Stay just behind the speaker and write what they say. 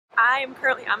I am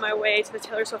currently on my way to the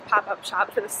Taylor Swift pop-up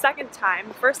shop for the second time.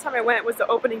 The first time I went was the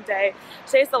opening day.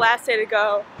 Today's the last day to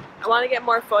go. I want to get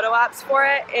more photo ops for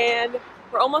it, and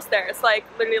we're almost there. It's like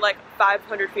literally like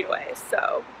 500 feet away,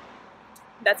 so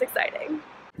that's exciting.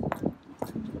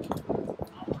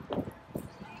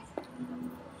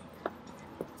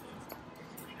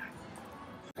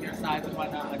 Your size and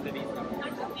whatnot underneath them.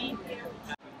 Thank you.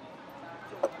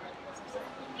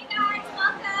 Hey guys,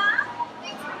 welcome.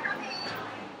 Thanks for coming.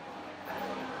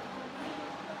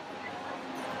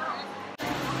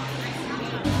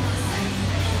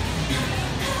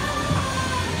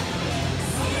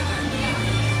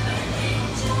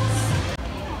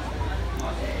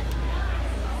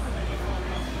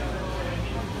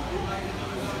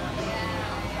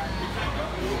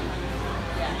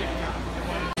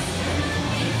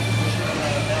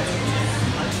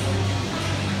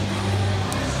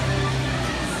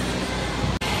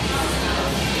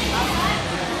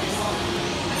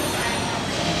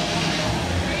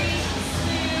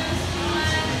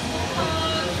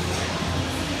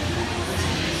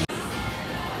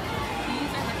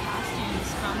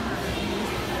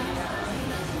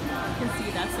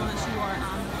 That's the one that she wore on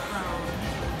the throne.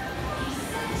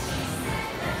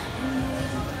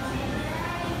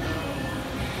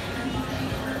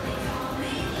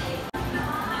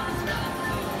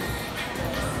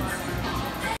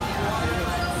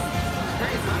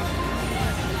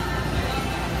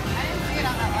 I didn't see it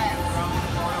on that list.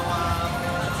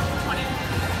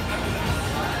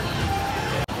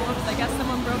 Whoops, I guess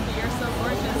someone broke the "You're So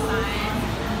Gorgeous" sign.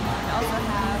 They also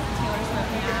have Taylor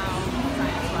Swift Now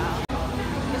sign as well.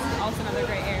 This is also another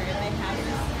great area. They have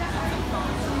some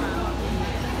phones around the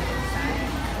side.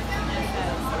 And it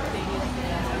says they need to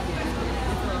get it's really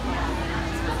cool.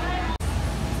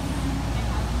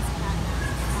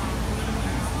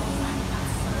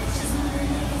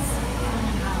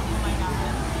 Oh my god.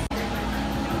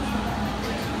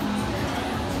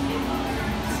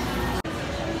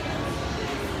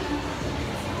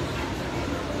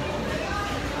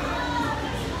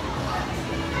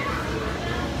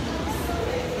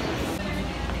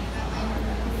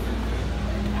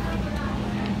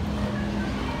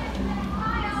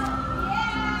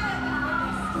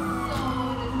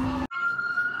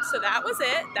 So that was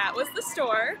it. That was the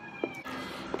store.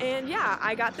 And yeah,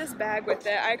 I got this bag with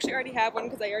it. I actually already have one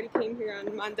because I already came here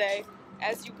on Monday,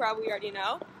 as you probably already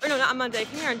know. Or no, not on Monday. I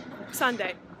came here on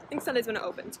Sunday. I think Sunday's when it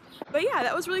opened. But yeah,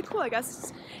 that was really cool. I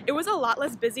guess it was a lot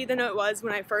less busy than it was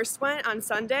when I first went on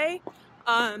Sunday,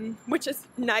 which is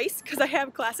nice because I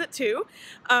have class at 2.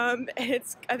 And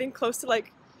it's, I think, close to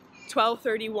like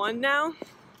 12:31 now,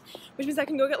 which means I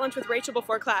can go get lunch with Rachel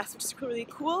before class, which is really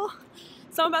cool.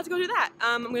 So I'm about to go do that.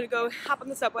 I'm gonna go hop on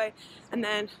the subway and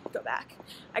then go back.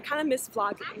 I kind of miss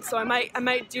vlogging, so I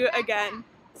might do it again.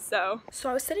 So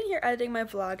I was sitting here editing my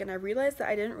vlog and I realized that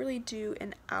I didn't really do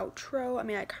an outro. I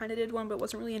mean, I kind of did one, but it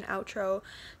wasn't really an outro.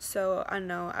 So I don't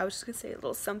know, I was just gonna say a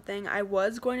little something. I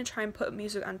was going to try and put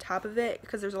music on top of it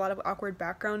because there's a lot of awkward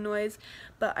background noise,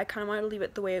 but I kind of wanted to leave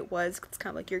it the way it was. It's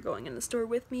kind of like you're going in the store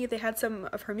with me. They had some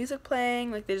of her music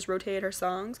playing, like they just rotated her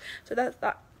songs. So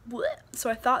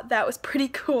I thought that was pretty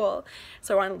cool.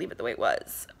 So I wanted to leave it the way it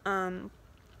was.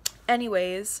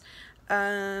 Anyways,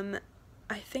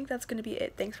 I think that's gonna be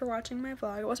it. Thanks for watching my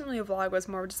vlog. It wasn't really a vlog, it was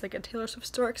more just like a Taylor Swift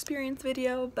store experience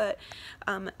video, but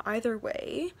either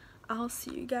way, I'll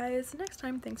see you guys next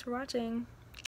time. Thanks for watching.